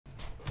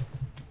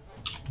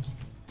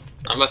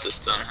I'm about to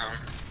stun him.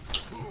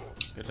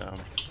 Good job.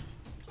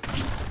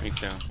 Me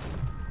too.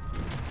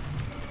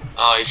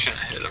 Oh, you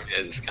shouldn't have hit him. He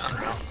had his counter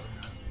out.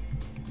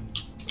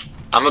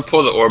 I'm gonna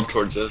pull the orb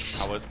towards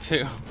us. I was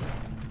too.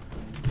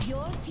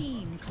 Your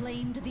team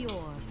claimed the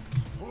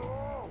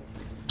orb.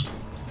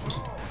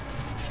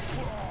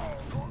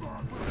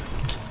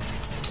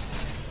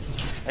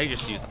 They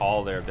just used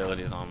all their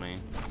abilities on me.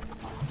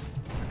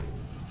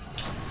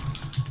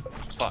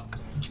 Fuck.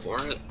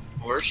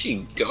 Where'd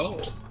she go?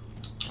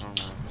 I don't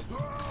know.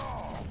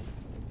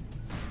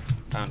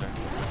 Found her.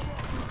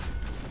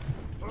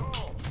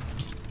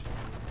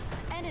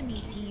 Enemy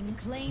team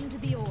claimed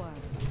the orb.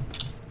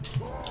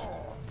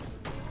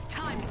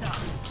 Time's up.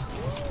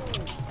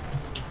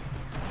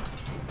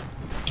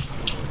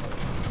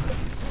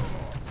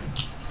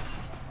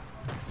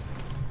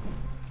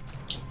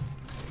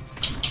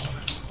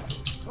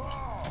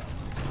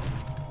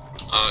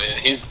 Oh yeah,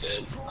 he's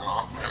dead.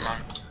 Oh, never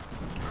mind.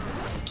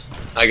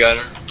 I got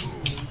her.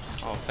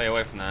 Oh, stay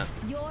away from that.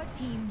 Your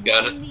team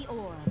Got won it. the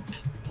orb.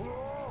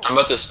 I'm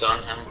about to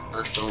stun him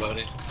or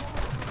somebody.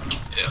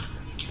 Yeah.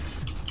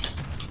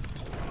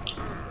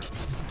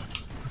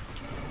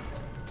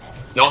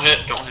 Don't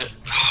hit, don't hit.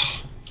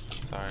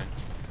 Sorry.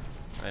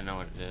 I didn't know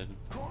what it did.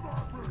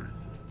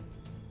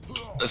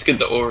 Let's get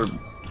the orb.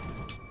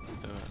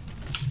 Do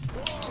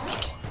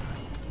it.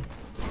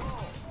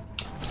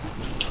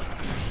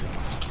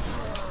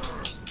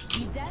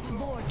 The Death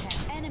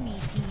Vortex enemy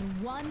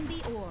team won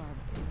the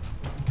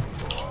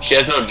orb. She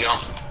has no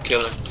jump.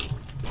 Kill her.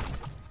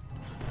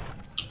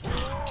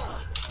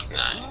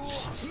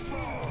 Nice.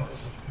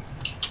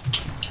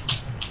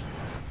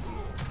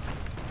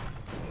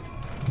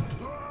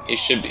 He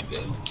should be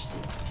dead.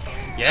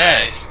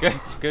 Yes! Nice.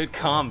 Good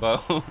combo.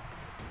 Whew.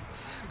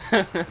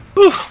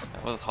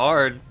 That was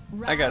hard.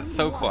 I got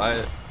so Round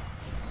quiet.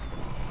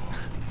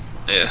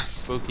 Yeah.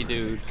 Spooky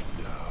dude.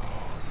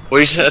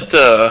 We set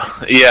the...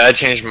 Yeah, I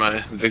changed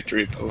my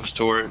victory post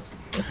to where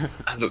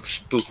I look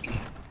spooky.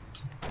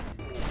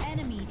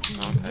 Enemy team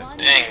Okay. won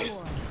Dang the it.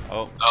 orb.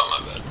 Oh, Oh,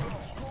 my bad.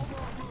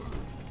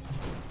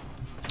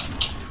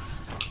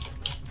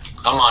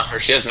 I'm on her.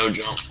 She has no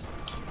jump.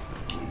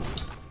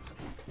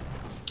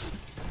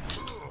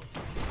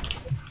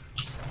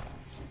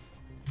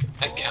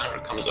 That counter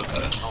comes up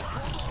out of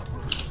nowhere.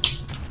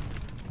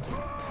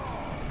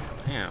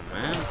 damn,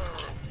 man.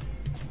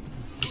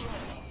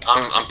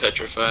 I'm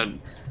petrified.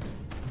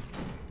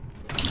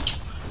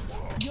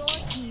 Your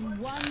team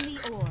won the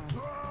orb.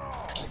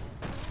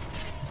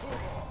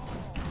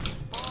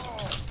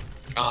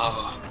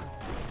 Oh,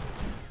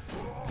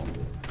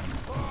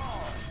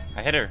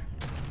 I hit her.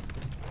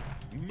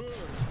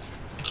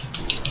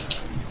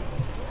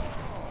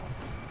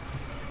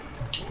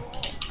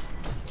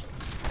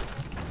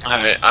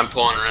 alright, I'm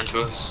pulling her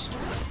into us.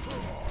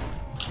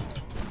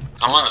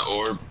 I'm on the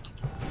orb.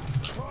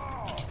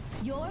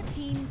 Your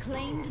team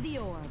claimed the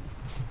orb.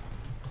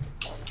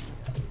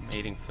 I'm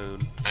eating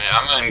food. Alright,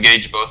 I'm gonna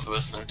engage both of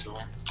us into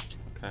him.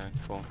 Okay,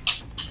 cool.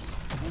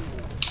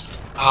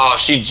 Oh,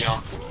 she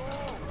jumped.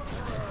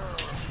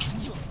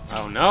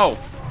 Oh no!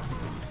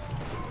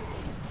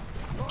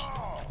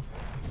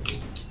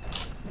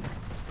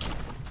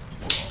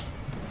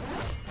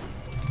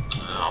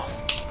 Oh.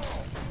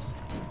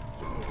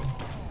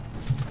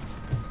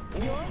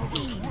 Your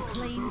team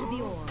claimed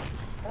the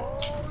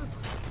orb.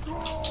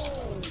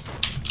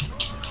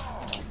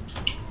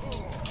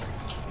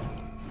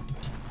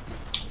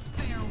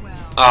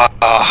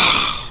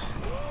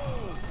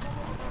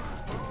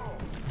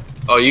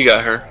 Oh, you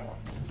got her.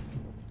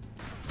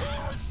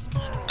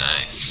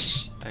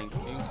 Nice. Thank you.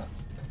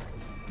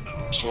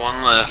 There's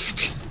one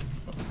left.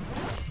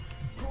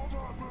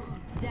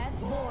 Death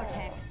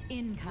Vortex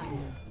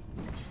incoming.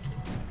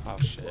 Oh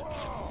shit.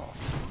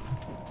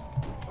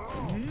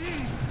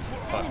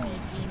 Enemy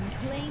team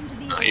claimed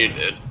the Oh, orb. you're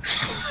dead.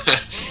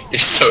 You're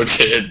so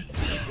dead.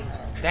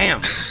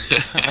 Damn!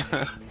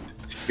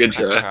 Good I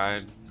try.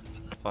 tried.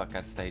 Fuck,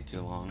 I stayed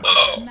too long.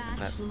 Oh, Match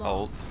That lost.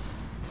 ult.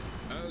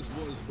 As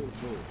was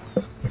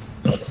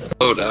foretold.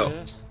 load out.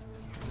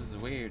 This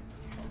is weird.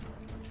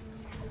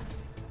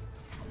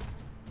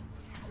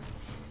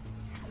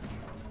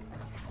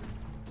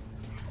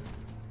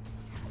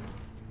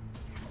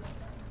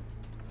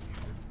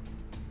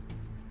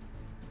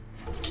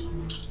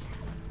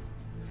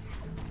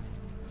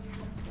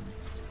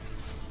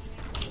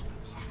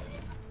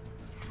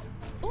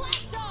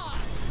 Blast off!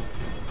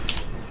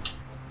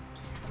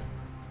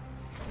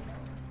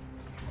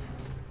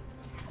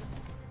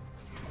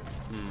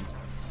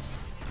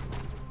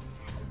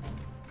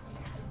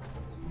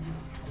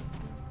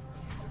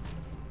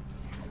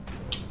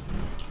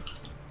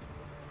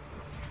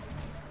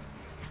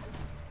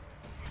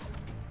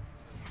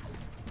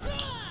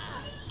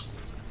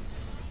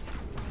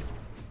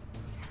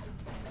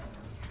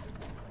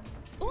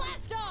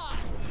 Blast off!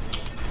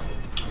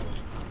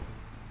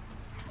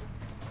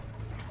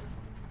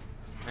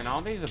 And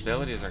all these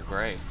abilities are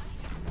great.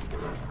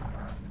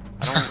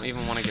 I don't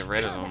even want to get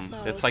rid of them.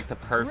 It's like the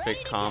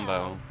perfect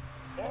combo.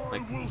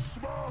 Like,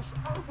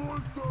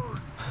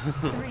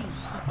 Three,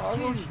 I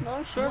will two,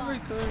 smash one,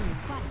 everything.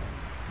 fight.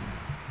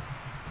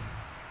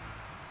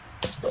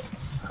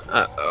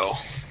 Uh-oh.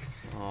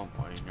 Oh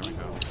boy, here we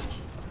go.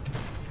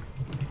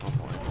 Oh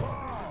boy.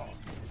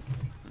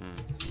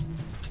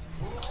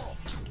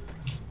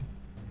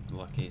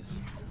 Luckies.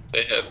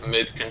 They have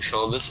mid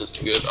control. This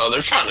isn't good. Oh,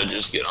 they're trying to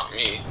just get on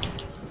me.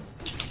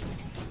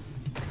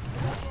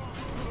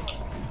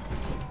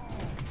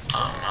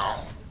 Oh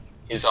no.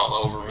 He's all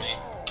over me.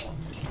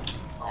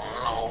 Oh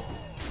no.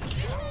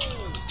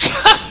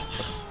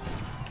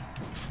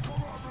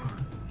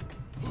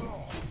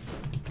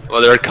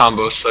 Well, their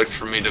combo sucks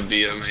for me to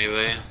be a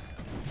melee.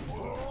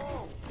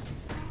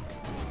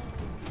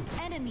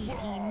 Enemy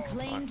team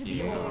claimed Fuck the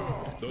you.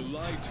 orb. The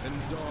light and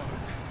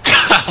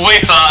dark. We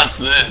lost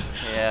this.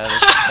 Yeah,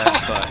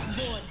 that sucked.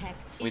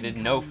 Vortex We did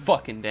incoming. no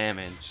fucking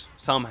damage.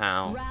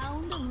 Somehow.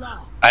 Round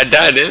lost. I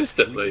died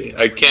instantly.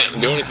 I can't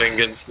do anything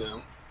against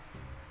them.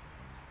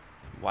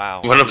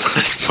 Wow. What am I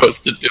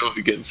supposed to do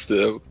against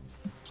them?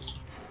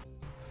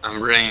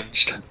 I'm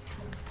ranged.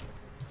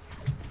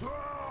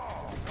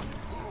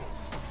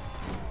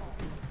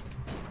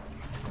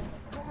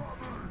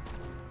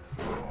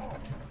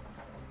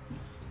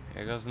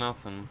 Here goes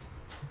nothing.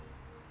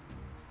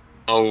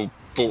 Oh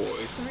boy.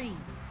 3,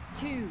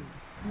 2,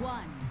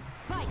 1,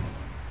 fight.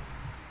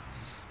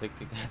 Stick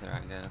together, I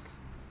guess.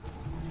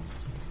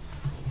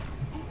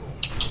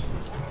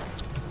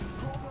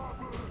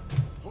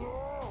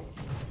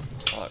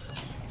 Fuck.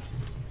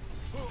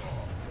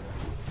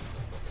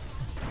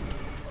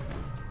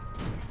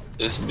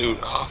 This dude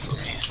off of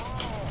me.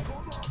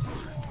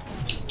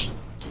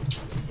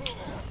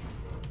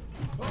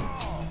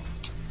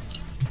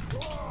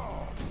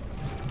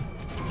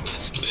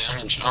 That's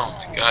damage. Oh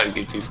my god,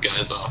 get these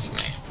guys off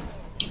me.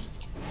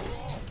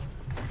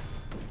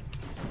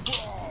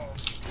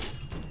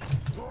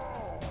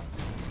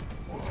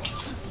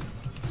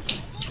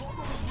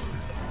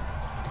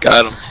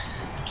 Got him.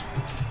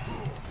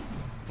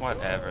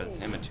 Whatever, this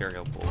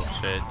immaterial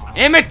bullshit.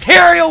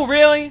 Immaterial,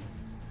 really?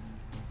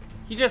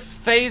 You just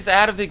phase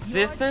out of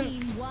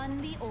existence? Your team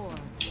won the orb.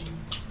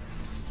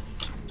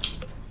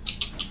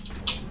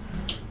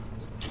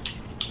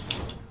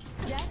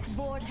 Death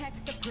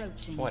vortex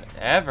approaching.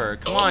 Whatever.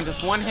 Come on,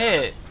 just one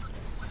hit.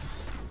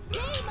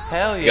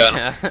 Hell Got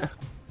yeah.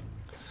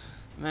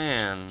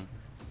 Man.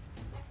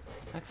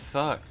 That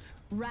sucked.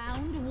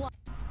 Round 1.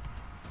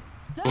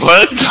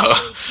 What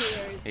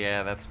the?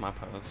 Yeah, that's my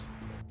pose.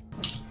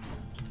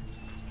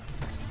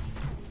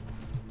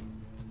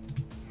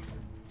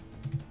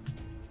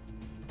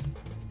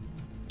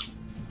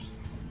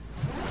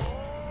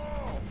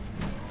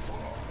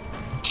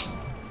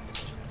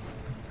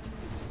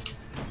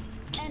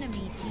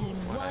 Enemy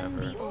team won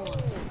the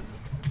orb.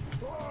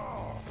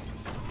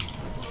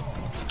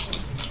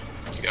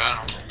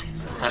 Got him.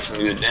 That's some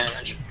good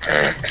damage.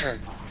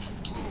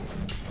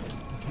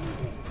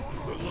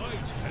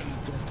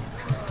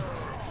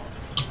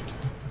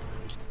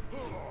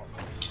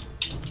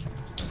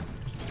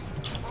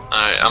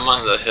 Alright, I'm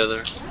on the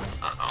hither.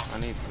 Uh-oh. I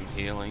need some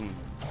healing.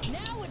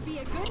 Now would be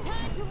a good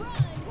time to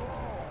run.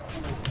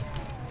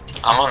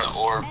 I'm on the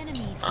orb. Enemy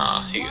team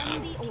He got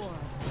won it. the orb.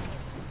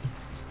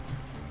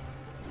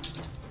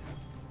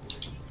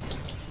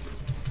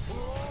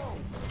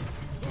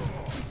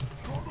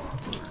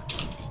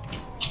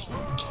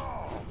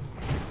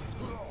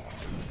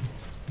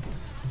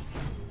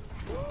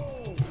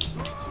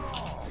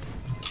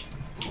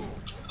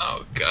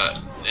 Oh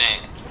god,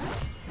 dang.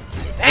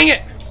 Dang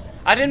it!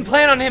 I didn't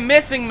plan on him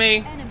missing me.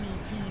 Enemy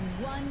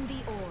team won the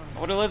orb. I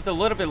would have lived a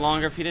little bit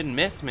longer if he didn't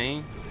miss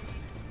me.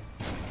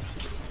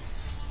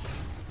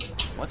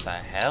 What the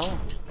hell?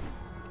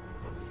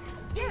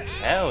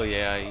 Hell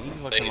yeah, you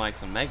looking like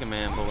some Mega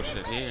Man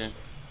bullshit here.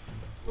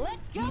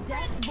 Let's go.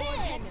 Death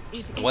vortex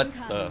is What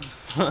incoming. the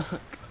fuck?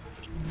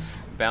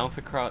 Bounce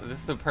across. This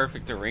is the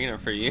perfect arena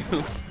for you.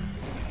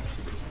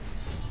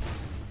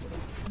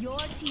 Your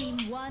team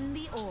won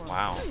the orb.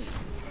 Wow.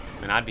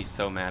 I mean, I'd be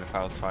so mad if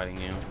I was fighting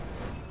you.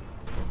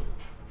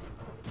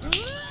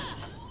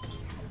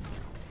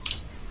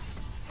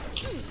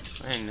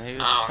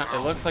 Man,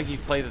 it looks like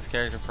you've played this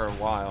character for a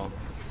while.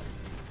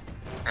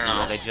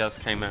 No. They just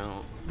came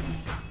out.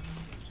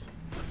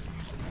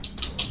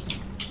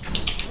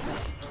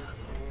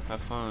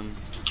 Have fun.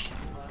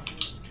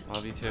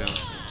 Love you too.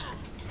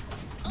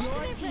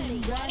 Your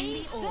team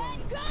won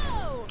the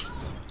orb.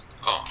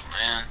 Oh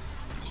man.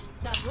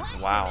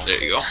 Wow.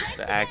 There you go.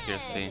 The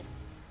accuracy.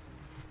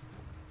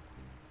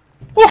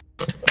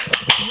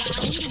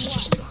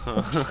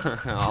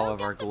 All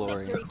of our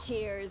glory.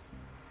 Cheers.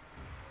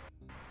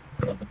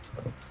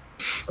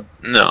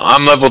 No,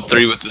 I'm level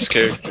 3 with this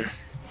character.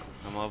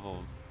 I'm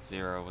level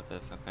 0 with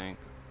this, I think.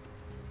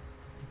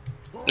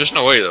 There's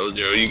no way that was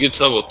 0. You get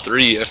to level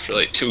 3 after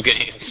like 2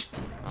 games.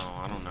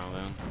 Oh, I don't know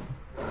then.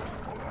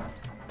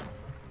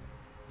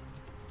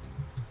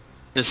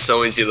 It's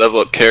so easy to level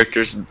up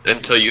characters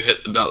until you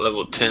hit about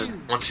level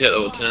 10. Once you hit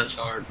level 10, it's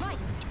hard. Fight.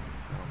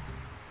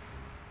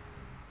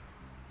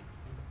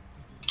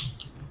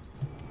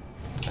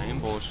 Same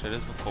bullshit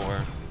as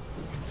before.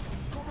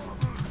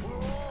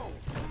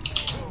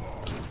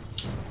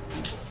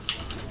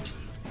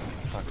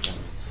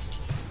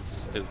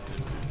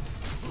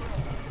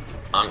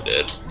 I'm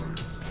dead.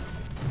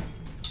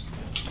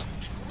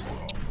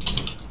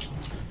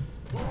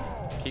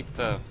 Keep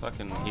the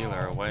fucking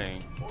healer away.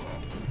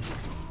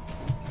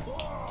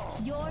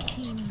 Your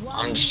team won.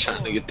 I'm just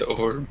trying to get the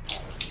orb.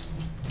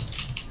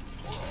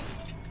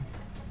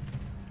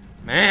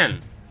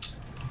 Man!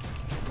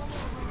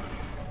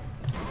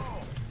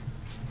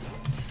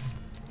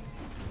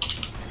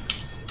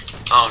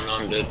 Oh no,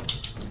 I'm dead.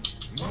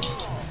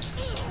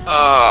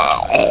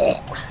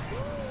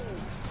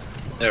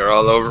 They were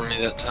all over me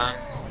that time.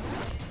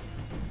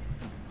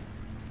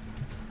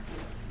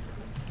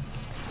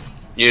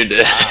 You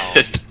did.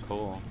 Wow,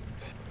 cool.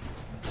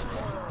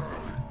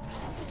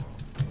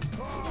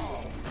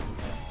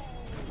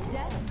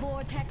 Death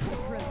vortex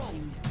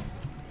approaching.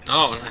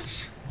 Oh,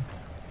 nice.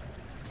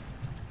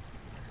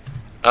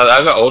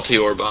 I got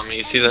ulti orb on me.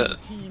 You see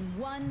that? Team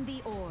won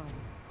the orb.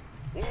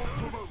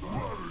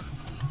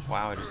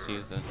 Wow, I just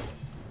used it.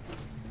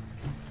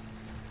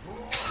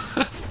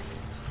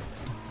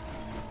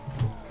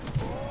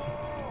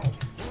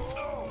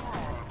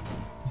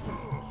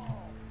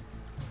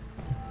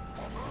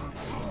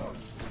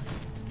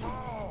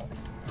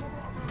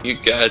 You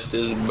got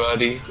this,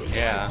 buddy.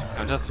 Yeah,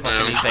 I'm just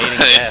fucking evading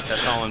death.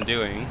 That's all I'm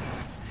doing.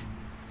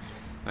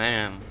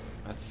 Man,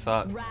 that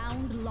sucked.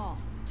 Round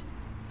lost.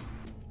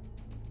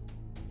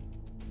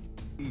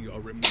 We are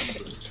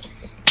remembered.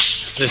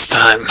 This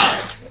time.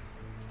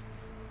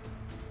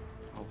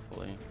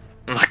 Hopefully.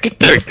 Look at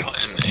their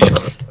clan name.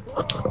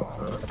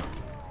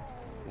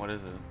 What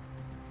is it?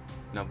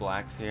 No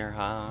blacks here,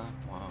 huh?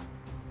 Wow.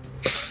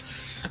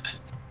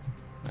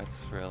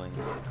 That's really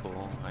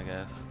cool, I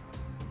guess.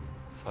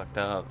 It's fucked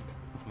up,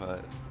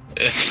 but...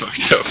 It's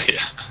fucked up,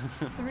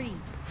 yeah. 3,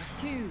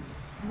 2,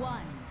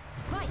 1,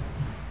 fight!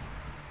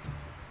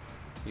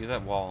 Use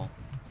that wall.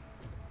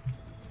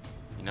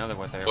 You know that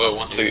what they're Well,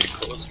 once they get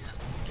closer.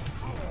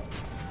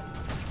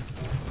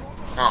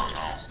 Oh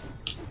no.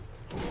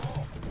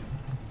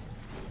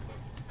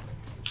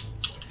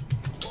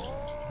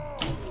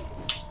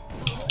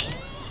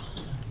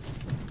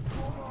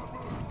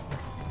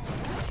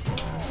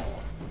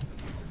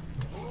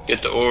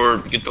 Get the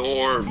orb, get the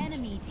orb.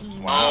 Enemy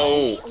team Wow.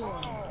 won the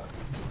orb.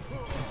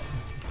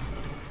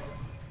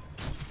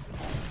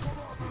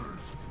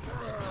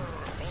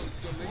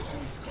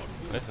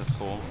 This is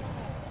cool.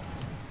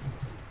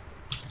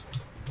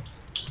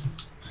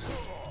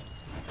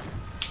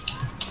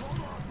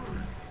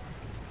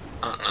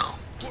 Oh no.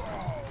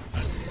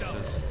 This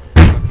is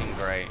fucking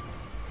great.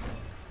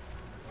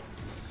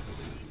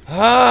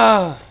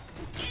 Ah!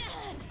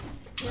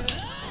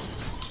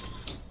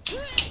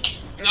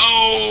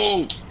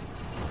 No!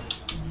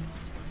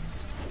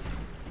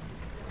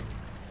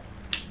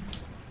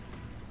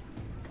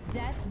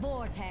 Death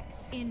vortex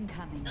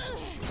incoming.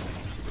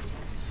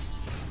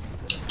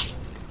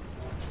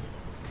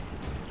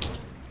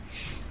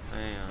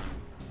 Man.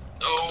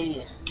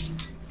 No!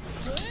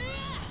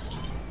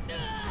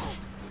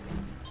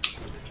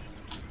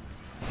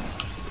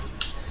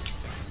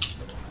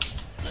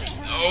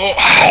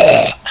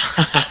 Oh!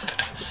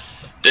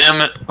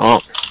 Damn it! Oh,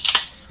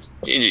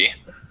 GG.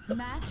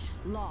 Match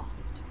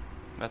lost.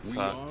 That We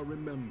sucked. are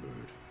remembered.